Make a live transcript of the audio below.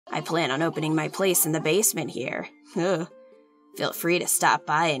I plan on opening my place in the basement here. Ugh. Feel free to stop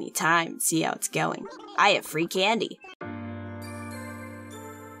by any time and see how it's going. I have free candy.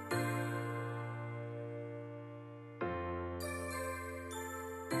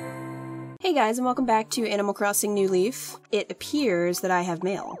 Hey guys, and welcome back to Animal Crossing New Leaf. It appears that I have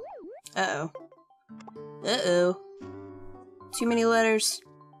mail. Uh-oh. Uh-oh. Too many letters.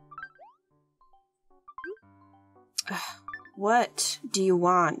 What do you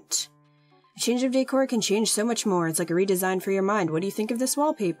want? A change of decor can change so much more. It's like a redesign for your mind. What do you think of this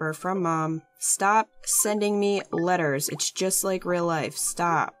wallpaper? From Mom. Stop sending me letters. It's just like real life.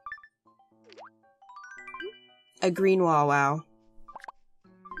 Stop. A green wall, wow.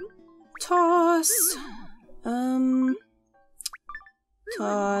 Toss.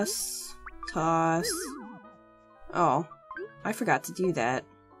 Toss. Toss. Oh, I forgot to do that.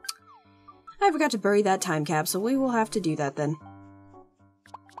 I forgot to bury that time capsule. We will have to do that then.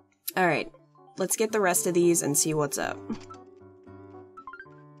 Alright, let's get the rest of these and see what's up.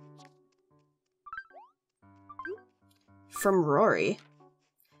 From Rory.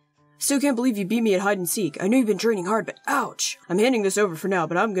 Still can't believe you beat me at hide and seek. I know you've been training hard, but ouch! I'm handing this over for now,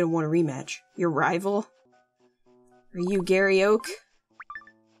 but I'm gonna want a rematch. Your rival? Are you Gary Oak?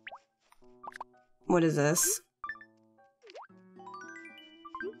 What is this?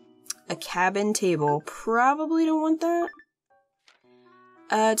 A cabin table. Probably don't want that.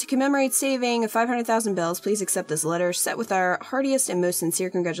 To commemorate saving 500,000 bells, please accept this letter. Set with our heartiest and most sincere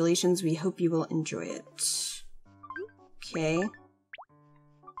congratulations. We hope you will enjoy it. Okay.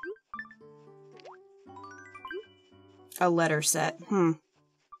 A letter set.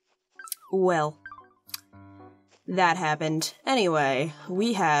 Well. That happened. Anyway,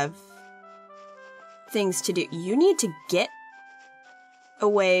 we have things to do. You need to get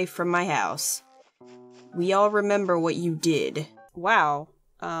away from my house. We all remember what you did. Wow.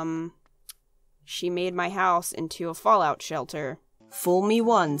 She made my house into a fallout shelter. Fool me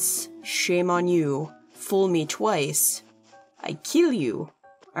once, shame on you. Fool me twice, I kill you.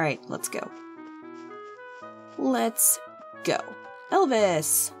 Alright, let's go. Let's go.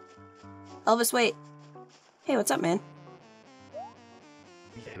 Elvis! Elvis, wait. Hey, what's up, man?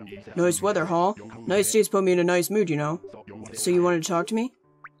 Nice weather, huh? Nice days put me in a nice mood, you know. So you wanted to talk to me?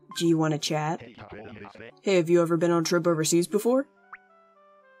 Do you want to chat? Hey, have you ever been on a trip overseas before?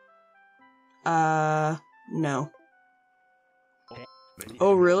 No.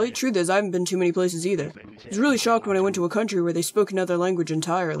 Oh, really? Truth is, I haven't been too many places either. I was really shocked when I went to a country where they spoke another language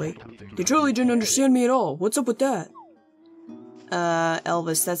entirely. They totally didn't understand me at all. What's up with that?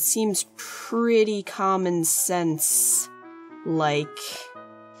 Elvis, that seems pretty common sense. Like,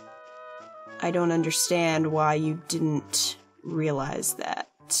 I don't understand why you didn't realize that.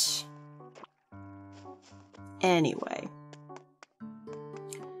 Anyway.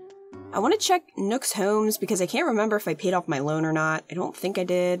 I want to check Nook's homes because I can't remember if I paid off my loan or not. I don't think I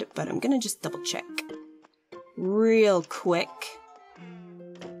did, but I'm gonna just double check. Real quick.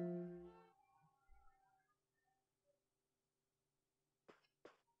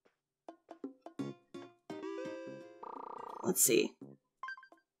 Let's see.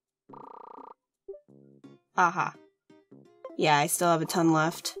 Aha. Yeah, I still have a ton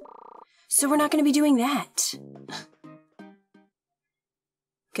left. So we're not gonna be doing that.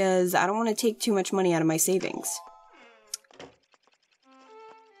 Because I don't want to take too much money out of my savings.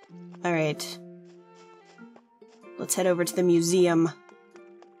 Alright. Let's head over to the museum.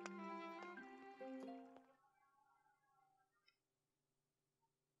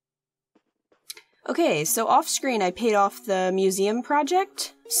 Okay, so off-screen I paid off the museum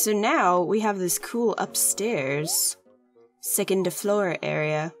project. So now we have this cool upstairs second floor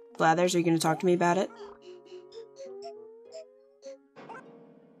area. Blathers, are you going to talk to me about it?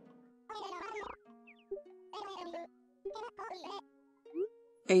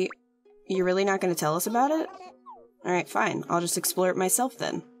 Are you really not going to tell us about it? Alright, fine. I'll just explore it myself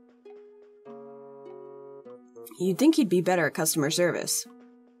then. You'd think he'd be better at customer service.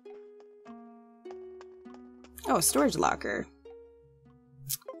 Oh, a storage locker.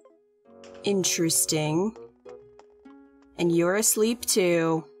 Interesting. And you're asleep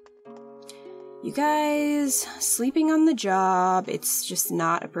too. You guys, sleeping on the job, it's just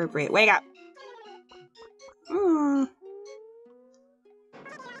not appropriate. Wake up!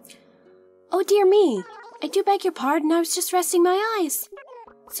 Oh dear me, I do beg your pardon, I was just resting my eyes.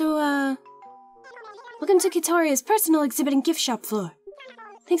 So, welcome to Kitoria's personal exhibit and gift shop floor.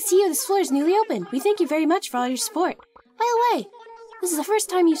 Thanks to you, this floor is newly opened. We thank you very much for all your support. By the way, this is the first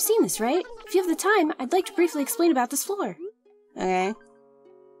time you've seen this, right? If you have the time, I'd like to briefly explain about this floor. Okay.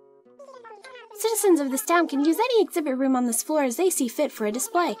 Citizens of this town can use any exhibit room on this floor as they see fit for a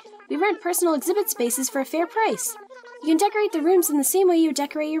display. We rent personal exhibit spaces for a fair price. You can decorate the rooms in the same way you would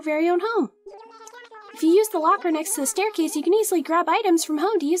decorate your very own home. If you use the locker next to the staircase, you can easily grab items from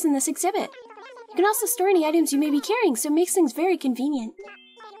home to use in this exhibit. You can also store any items you may be carrying, so it makes things very convenient.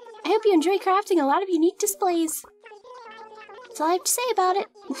 I hope you enjoy crafting a lot of unique displays. That's all I have to say about it.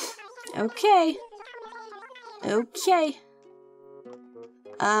 Okay. Okay.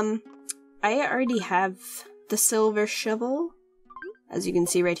 I already have the silver shovel, as you can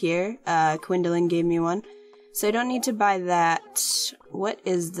see right here. Gwendolyn gave me one, so I don't need to buy that. What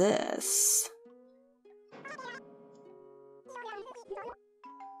is this?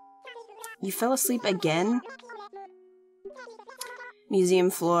 You fell asleep again? Museum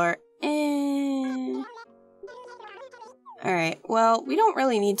floor. Alright, well, we don't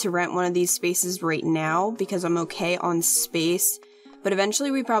really need to rent one of these spaces right now because I'm okay on space, but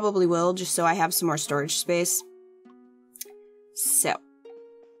eventually we probably will, just so I have some more storage space. So.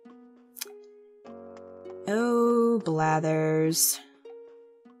 Oh, blathers.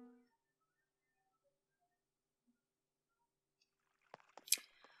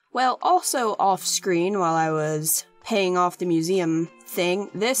 Well, also off-screen while I was paying off the museum thing,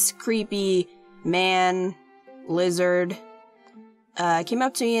 this creepy man, lizard, came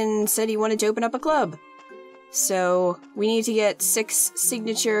up to me and said he wanted to open up a club. So, we need to get 6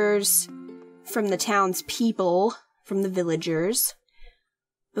 signatures from the town's people, from the villagers,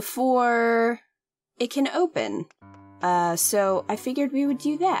 before it can open. So I figured we would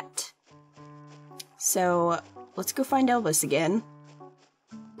do that. So, let's go find Elvis again.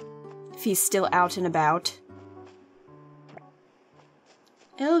 If he's still out and about.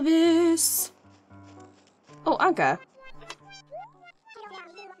 Elvis! Oh, Anka.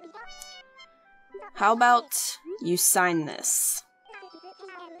 How about you sign this?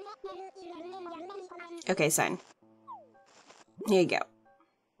 Okay, sign. Here you go.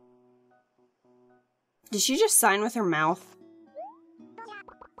 Did she just sign with her mouth?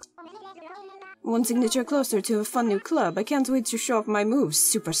 One signature closer to a fun new club. I can't wait to show off my moves,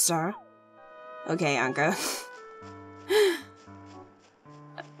 superstar. Okay, Anka.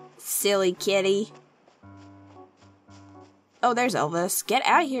 Silly kitty. Oh, there's Elvis. Get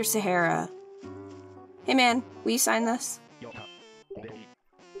out of here, Sahara. Hey man, will you sign this?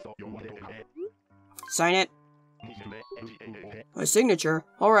 Sign it. My signature?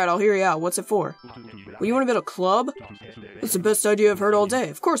 Alright, I'll hear you out. What's it for? Well, you want to build a club? That's the best idea I've heard all day.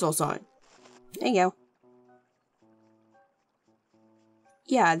 Of course I'll sign. There you go.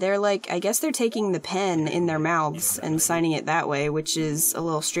 Yeah, they're like, I guess they're taking the pen in their mouths and signing it that way, which is a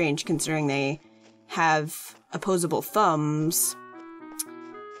little strange considering they have opposable thumbs.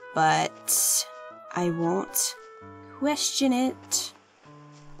 But I won't question it.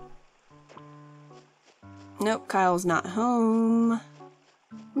 Nope, Kyle's not home.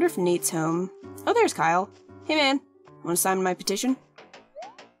 Wonder if Nate's home. Oh, there's Kyle. Hey man, wanna sign my petition?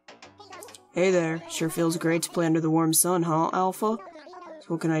 Hey there, sure feels great to play under the warm sun, huh, Alpha? So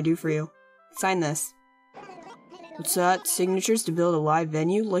what can I do for you? Sign this. What's that? Signatures to build a live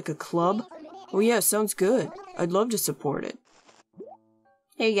venue, like a club? Oh yeah, sounds good. I'd love to support it.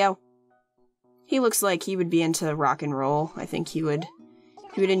 Here you go. He looks like he would be into rock and roll. I think he would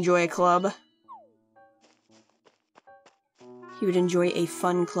enjoy a club. He would enjoy a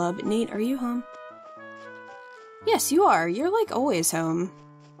fun club. Nate, are you home? Yes, you are. You're like always home.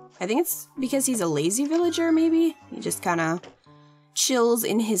 I think it's because he's a lazy villager, maybe? He just kinda chills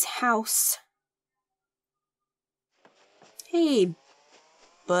in his house. Hey,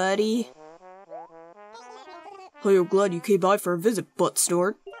 buddy. Hey, I'm glad you came by for a visit, butt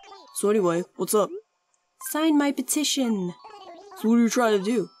snort. So anyway, what's up? Sign my petition. So what are you trying to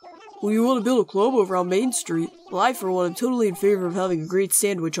do? Well, you want to build a club over on Main Street? Well, I, for one, am totally in favor of having a great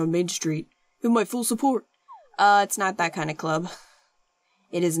sandwich on Main Street. You have my full support. It's not that kind of club.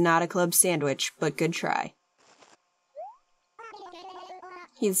 It is not a club sandwich, but good try.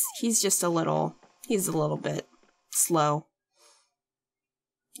 He's just a little bit slow.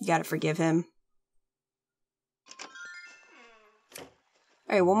 You gotta forgive him.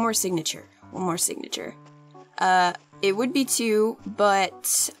 Alright, one more signature. It would be 2,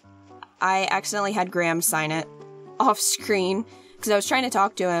 but I accidentally had Graham sign it off screen because I was trying to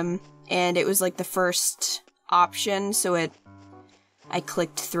talk to him and it was like the first option, so I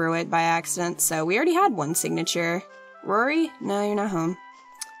clicked through it by accident, so we already had 1 signature. Rory? No, you're not home.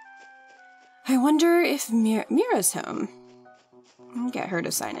 I wonder if Mira's home. I'll get her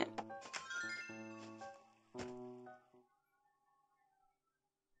to sign it.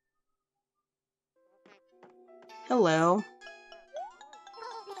 Hello.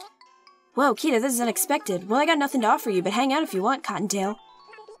 Whoa, Kita, this is unexpected. Well, I got nothing to offer you, but hang out if you want, Cottontail.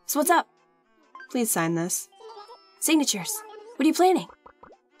 So what's up? Please sign this. Signatures. What are you planning?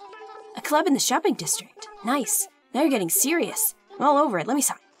 A club in the shopping district. Nice. Now you're getting serious. I'm all over it. Let me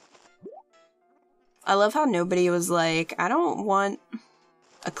sign. I love how nobody was like, I don't want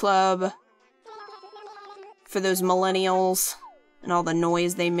a club for those millennials and all the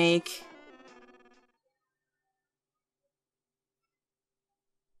noise they make.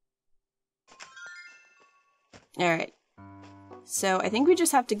 Alright. So I think we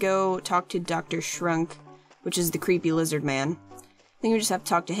just have to go talk to Dr. Shrunk, which is the creepy lizard man. I think we just have to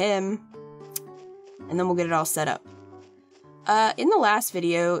talk to him, and then we'll get it all set up. In the last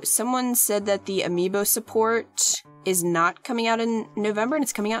video, someone said that the amiibo support is not coming out in November and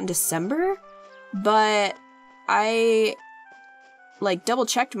it's coming out in December, but I, like,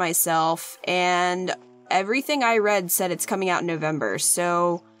 double-checked myself, and everything I read said it's coming out in November,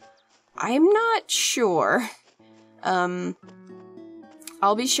 so I'm not sure.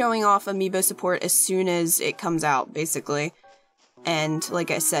 I'll be showing off amiibo support as soon as it comes out, basically. And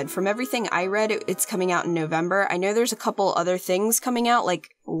like I said, from everything I read, it's coming out in November. I know there's a couple other things coming out,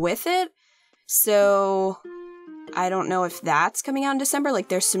 like, with it. So I don't know if that's coming out in December. Like,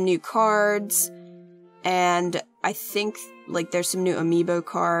 there's some new cards. And I think, like, there's some new amiibo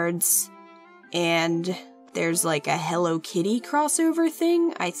cards. And there's, like, a Hello Kitty crossover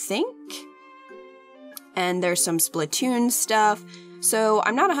thing, I think. And there's some Splatoon stuff. So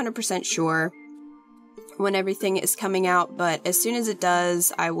I'm not 100% sure when everything is coming out, but as soon as it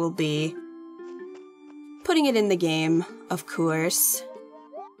does, I will be putting it in the game, of course.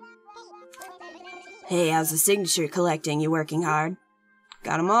 Hey, how's the signature collecting? You working hard?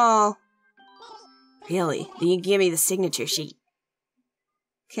 Got 'em all. Really? Then you give me the signature sheet.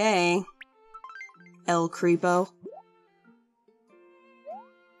 Okay. El Creepo.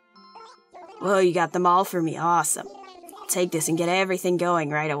 Whoa, you got them all for me. Awesome. I'll take this and get everything going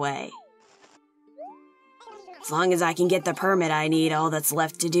right away. As long as I can get the permit I need, all that's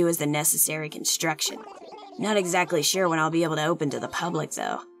left to do is the necessary construction. Not exactly sure when I'll be able to open to the public,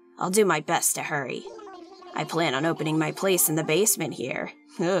 though. I'll do my best to hurry. I plan on opening my place in the basement here.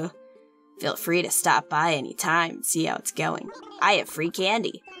 Ugh. Feel free to stop by any time and see how it's going. I have free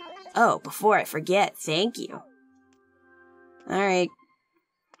candy. Oh, before I forget, thank you. Alright.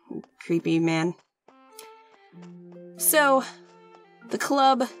 Creepy man. So, the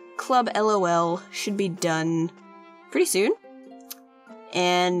Club LOL should be done pretty soon.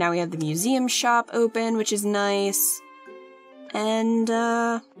 And now we have the museum shop open, which is nice. And,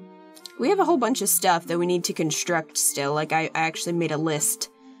 we have a whole bunch of stuff that we need to construct still. Like, I actually made a list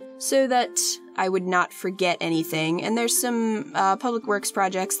so that I would not forget anything. And there's some, public works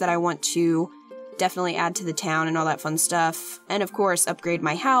projects that I want to definitely add to the town and all that fun stuff. And, of course, upgrade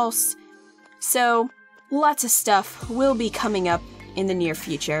my house. So, lots of stuff will be coming up in the near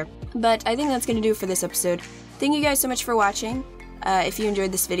future. But I think that's going to do it for this episode. Thank you guys so much for watching. If you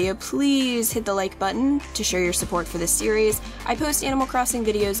enjoyed this video, please hit the like button to show your support for this series. I post Animal Crossing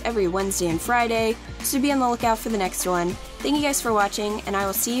videos every Wednesday and Friday, so be on the lookout for the next one. Thank you guys for watching, and I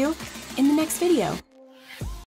will see you in the next video.